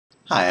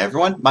Hi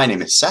everyone, my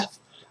name is Seth.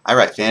 I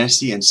write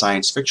fantasy and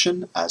science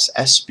fiction as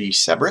S.B.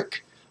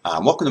 Sebrick.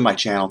 Welcome to my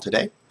channel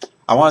today.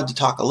 I wanted to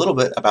talk a little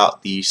bit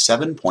about the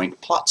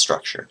 7-point plot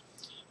structure.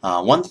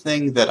 One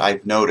thing that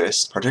I've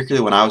noticed,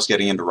 particularly when I was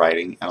getting into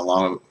writing and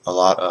along with a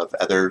lot of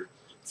other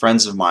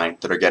friends of mine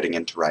that are getting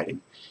into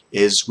writing,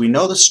 is we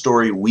know the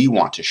story we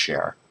want to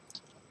share,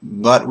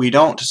 but we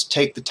don't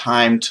take the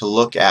time to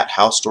look at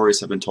how stories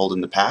have been told in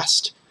the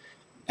past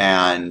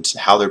and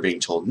how they're being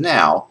told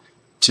now,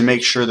 to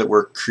make sure that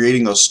we're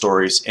creating those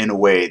stories in a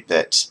way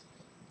that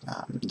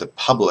the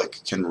public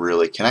can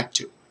really connect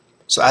to.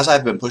 So as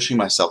I've been pushing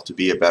myself to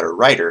be a better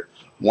writer,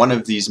 one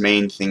of these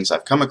main things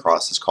I've come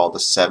across is called the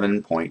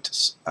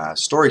 7-point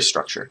story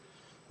structure,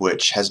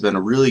 which has been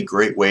a really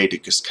great way to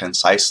just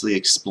concisely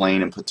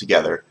explain and put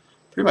together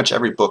pretty much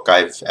every book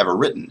I've ever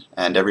written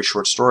and every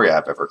short story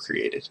I've ever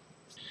created.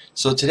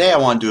 So today I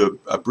want to do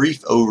a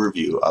brief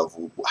overview of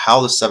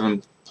how the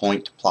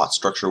 7-point plot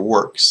structure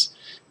works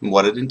and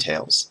what it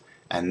entails.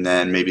 And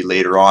then maybe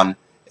later on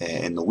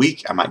in the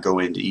week I might go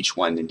into each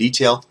one in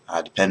detail,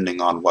 depending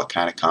on what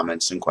kind of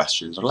comments and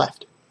questions are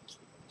left.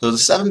 So the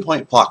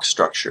 7-point plot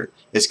structure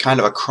is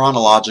kind of a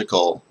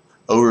chronological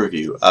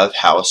overview of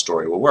how a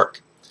story will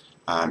work.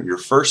 Your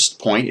first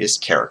point is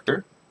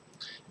character,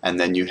 and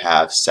then you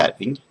have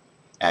setting,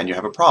 and you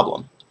have a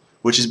problem,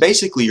 which is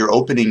basically your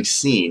opening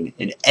scene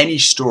in any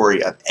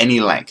story of any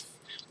length.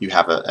 You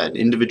have an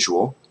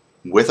individual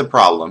with a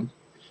problem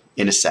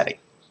in a setting.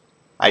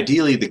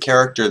 Ideally, the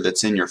character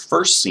that's in your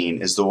first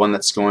scene is the one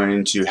that's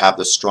going to have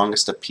the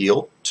strongest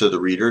appeal to the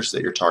readers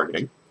that you're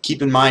targeting.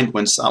 Keep in mind,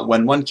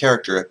 when one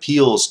character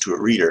appeals to a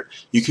reader,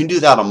 you can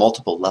do that on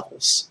multiple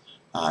levels,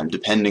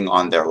 depending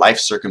on their life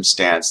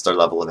circumstance, their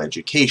level of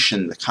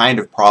education, the kind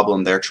of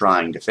problem they're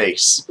trying to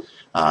face.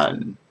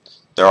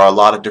 There are a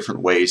lot of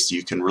different ways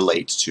you can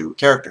relate to a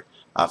character.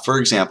 For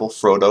example,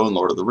 Frodo in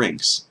Lord of the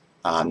Rings.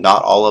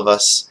 Not all of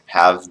us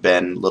have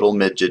been little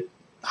midget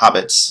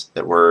hobbits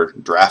that were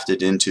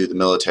drafted into the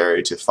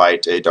military to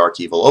fight a dark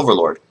evil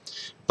overlord,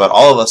 but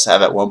all of us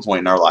have at one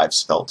point in our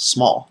lives felt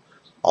small.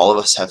 All of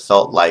us have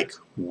felt like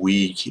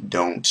we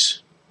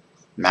don't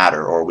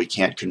matter or we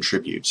can't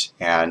contribute,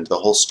 and the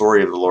whole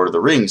story of the Lord of the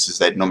Rings is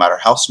that no matter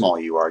how small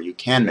you are, you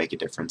can make a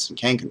difference and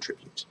can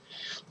contribute.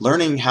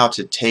 Learning how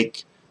to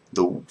take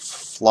the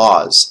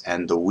flaws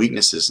and the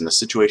weaknesses and the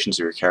situations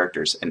of your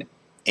characters and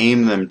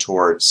aim them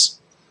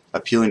towards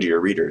appealing to your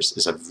readers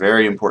is a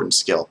very important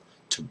skill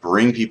to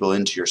bring people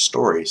into your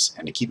stories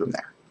and to keep them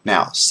there.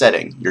 Now,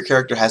 setting. Your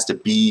character has to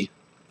be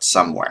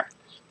somewhere.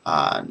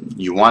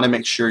 You want to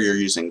make sure you're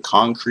using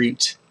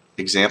concrete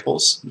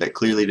examples that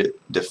clearly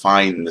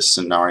define the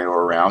scenario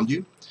around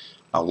you.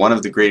 One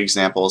of the great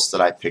examples that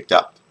I picked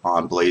up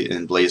on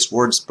in Blaze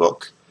Ward's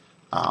book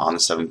on the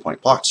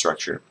 7-point plot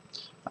structure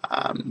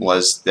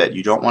was that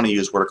you don't want to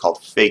use what are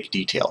called fake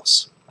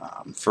details.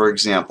 For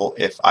example,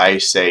 if I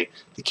say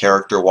the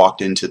character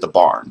walked into the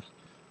barn,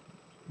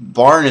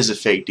 barn is a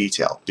fake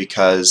detail,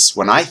 because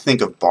when I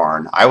think of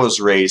barn, I was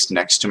raised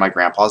next to my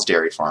grandpa's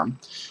dairy farm.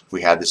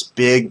 We had this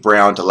big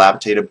brown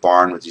dilapidated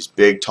barn with these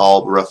big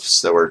tall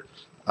roofs that were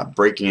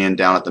breaking in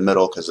down at the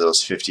middle because it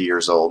was 50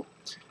 years old.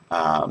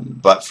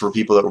 But for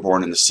people that were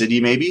born in the city,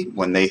 maybe,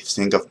 when they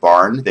think of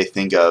barn, they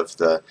think of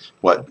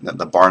what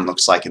the barn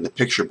looks like in the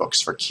picture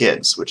books for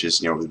kids, which is,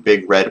 the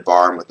big red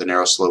barn with the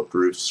narrow sloped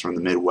roofs from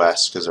the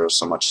Midwest because there was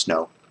so much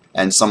snow.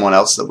 And someone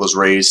else that was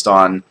raised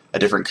on a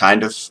different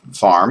kind of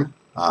farm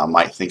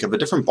might think of a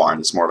different barn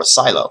that's more of a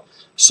silo.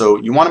 So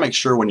you want to make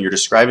sure when you're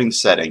describing the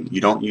setting,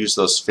 you don't use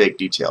those fake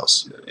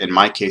details. In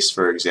my case,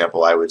 for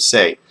example, I would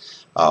say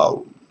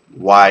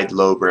wide,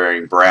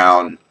 low-bearing,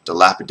 brown,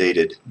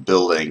 dilapidated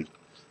building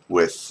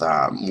with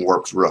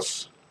warped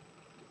roof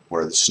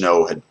where the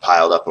snow had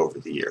piled up over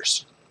the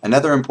years.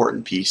 Another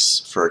important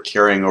piece for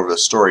carrying over the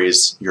story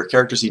is your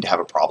characters need to have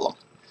a problem.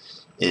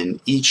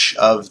 In each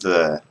of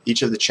the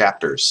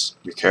chapters,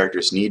 your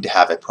characters need to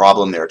have a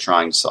problem they're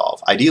trying to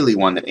solve. Ideally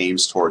one that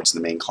aims towards the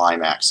main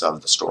climax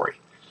of the story.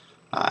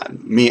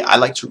 I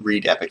like to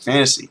read epic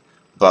fantasy,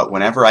 but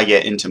whenever I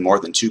get into more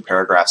than 2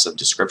 paragraphs of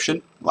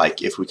description,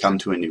 like if we come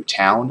to a new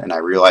town and I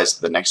realize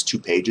that the next 2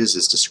 pages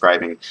is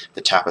describing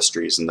the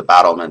tapestries and the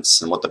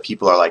battlements and what the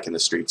people are like in the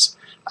streets,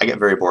 I get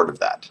very bored of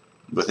that.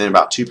 Within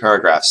about 2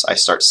 paragraphs, I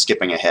start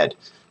skipping ahead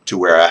to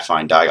where I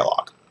find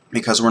dialogue,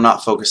 because we're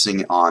not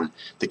focusing on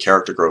the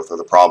character growth or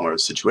the problem or the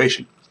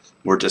situation.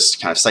 We're just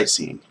kind of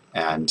sightseeing,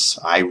 and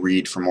I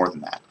read for more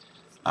than that.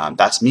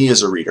 That's me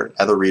as a reader.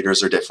 Other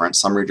readers are different.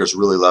 Some readers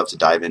really love to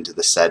dive into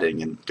the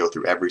setting and go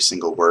through every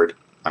single word.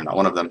 I'm not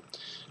one of them.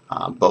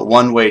 But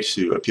one way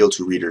to appeal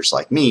to readers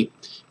like me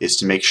is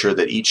to make sure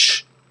that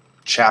each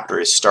chapter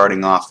is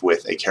starting off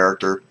with a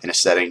character in a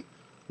setting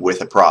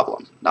with a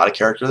problem. Not a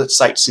character that's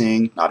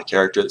sightseeing, not a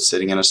character that's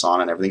sitting in a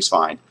sauna and everything's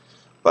fine.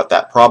 But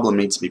that problem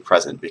needs to be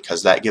present,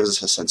 because that gives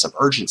us a sense of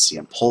urgency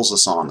and pulls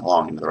us on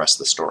along into the rest of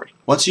the story.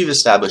 Once you've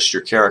established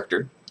your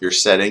character, your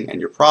setting, and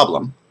your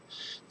problem,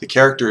 the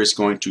character is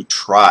going to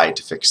try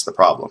to fix the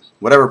problem,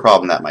 whatever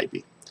problem that might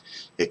be.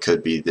 It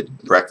could be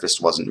that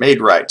breakfast wasn't made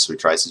right, so he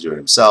tries to do it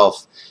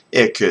himself.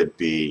 It could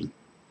be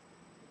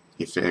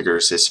He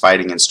figures his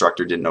fighting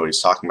instructor didn't know what he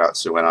was talking about,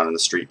 so he went out in the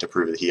street to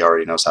prove that he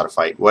already knows how to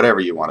fight. Whatever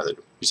you want to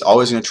do. He's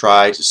always going to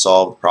try to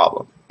solve the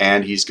problem,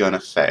 and he's going to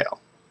fail.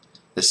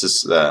 This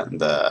is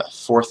the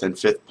fourth and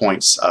fifth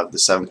points of the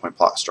 7-point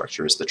plot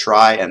structure, is the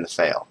try and the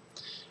fail.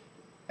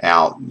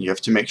 Now, you have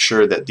to make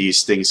sure that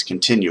these things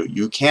continue.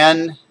 You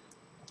can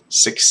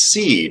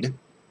succeed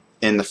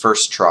in the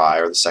first try,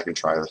 or the second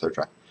try, or the third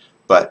try,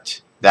 but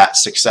that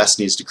success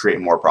needs to create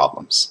more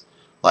problems.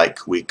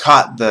 Like, we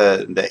caught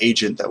the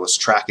agent that was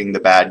tracking the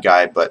bad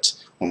guy, but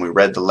when we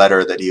read the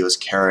letter that he was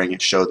carrying,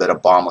 it showed that a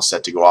bomb was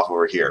set to go off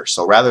over here.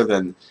 So rather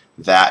than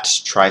that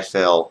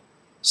try-fail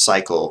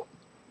cycle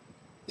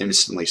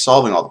instantly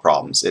solving all the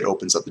problems, it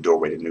opens up the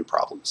doorway to new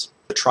problems.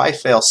 The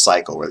try-fail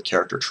cycle, where the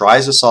character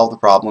tries to solve the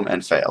problem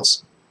and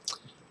fails,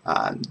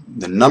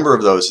 the number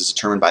of those is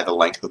determined by the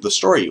length of the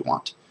story you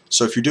want.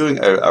 So if you're doing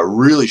a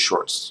really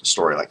short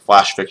story, like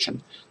flash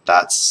fiction,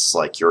 that's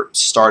like you're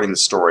starting the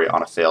story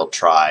on a failed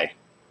try,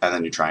 and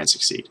then you try and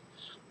succeed.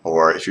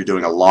 Or if you're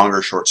doing a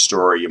longer short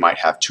story, you might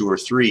have 2 or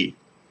 3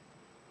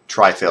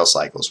 try-fail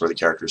cycles where the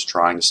character is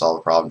trying to solve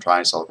a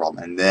problem,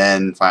 and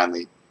then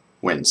finally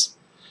wins.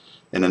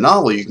 In a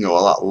novel, you can go a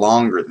lot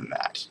longer than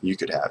that. You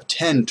could have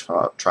 10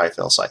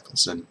 try-fail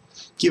cycles. And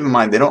keep in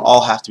mind, they don't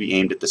all have to be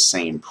aimed at the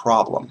same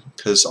problem,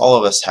 because all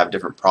of us have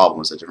different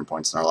problems at different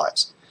points in our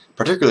lives,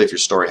 particularly if your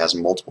story has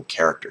multiple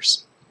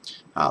characters.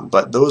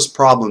 But those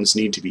problems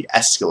need to be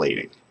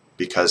escalating,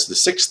 because the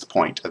 6th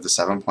point of the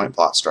 7-point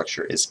plot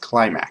structure is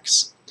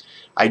climax.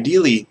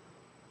 Ideally,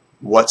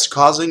 what's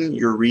causing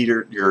your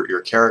reader,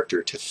 your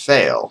character to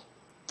fail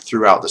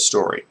throughout the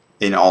story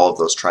in all of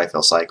those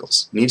try-fail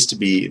cycles needs to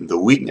be the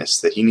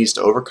weakness that he needs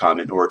to overcome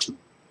in order to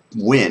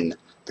win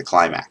the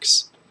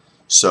climax.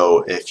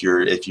 So if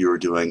you're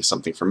doing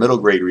something for middle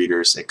grade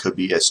readers, it could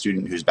be a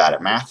student who's bad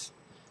at math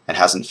and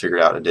hasn't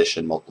figured out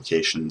addition,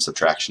 multiplication,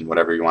 subtraction,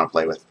 whatever you want to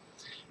play with.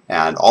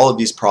 And all of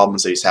these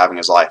problems that he's having in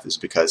his life is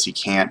because he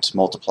can't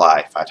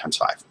multiply 5 times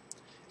 5.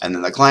 And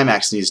then the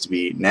climax needs to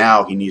be,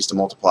 now he needs to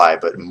multiply,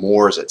 but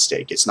more is at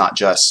stake. It's not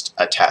just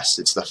a test,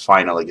 it's the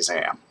final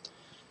exam.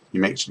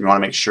 You want to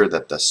make sure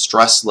that the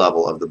stress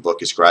level of the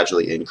book is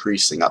gradually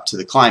increasing up to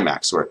the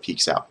climax where it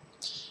peaks out.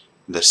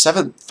 The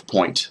 7th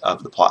point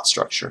of the plot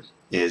structure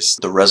is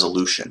the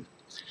resolution.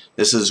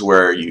 This is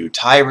where you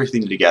tie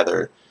everything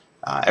together.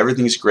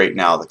 Everything's great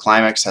now. The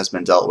climax has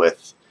been dealt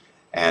with,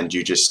 and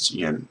you just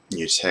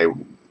you say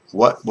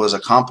what was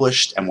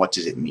accomplished and what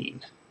did it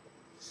mean.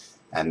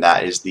 And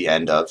that is the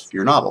end of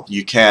your novel.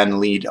 You can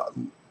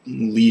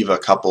leave a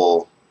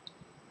couple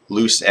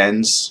loose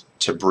ends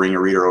to bring a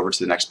reader over to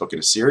the next book in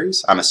a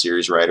series. I'm a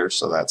series writer,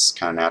 so that's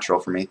kind of natural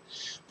for me.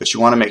 But you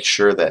want to make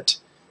sure that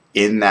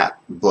in that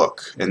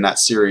book, in that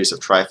series of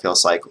try-fail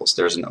cycles,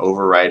 there's an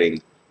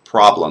overriding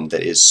problem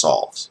that is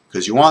solved.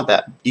 Because you want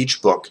that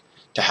each book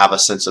to have a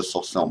sense of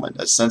fulfillment,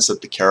 a sense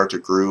that the character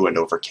grew and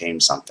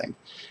overcame something.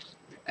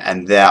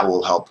 And that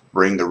will help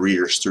bring the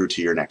readers through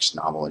to your next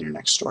novel and your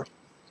next story.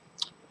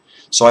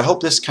 So I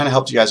hope this kind of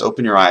helped you guys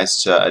open your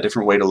eyes to a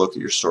different way to look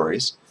at your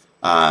stories.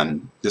 The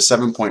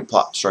 7-point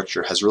plot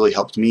structure has really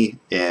helped me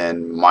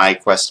in my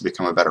quest to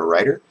become a better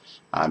writer,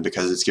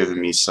 because it's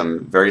given me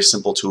some very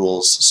simple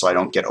tools so I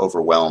don't get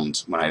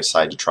overwhelmed when I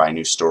decide to try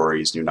new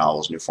stories, new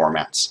novels, new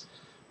formats.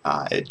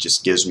 It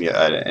just gives me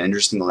an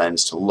interesting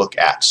lens to look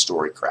at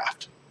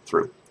storycraft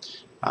through.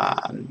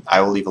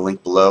 I will leave a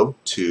link below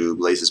to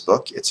Blaze's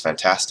book. It's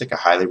fantastic. I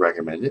highly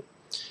recommend it.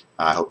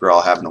 I hope you're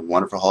all having a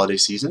wonderful holiday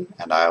season,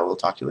 and I will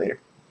talk to you later.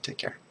 Take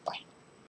care.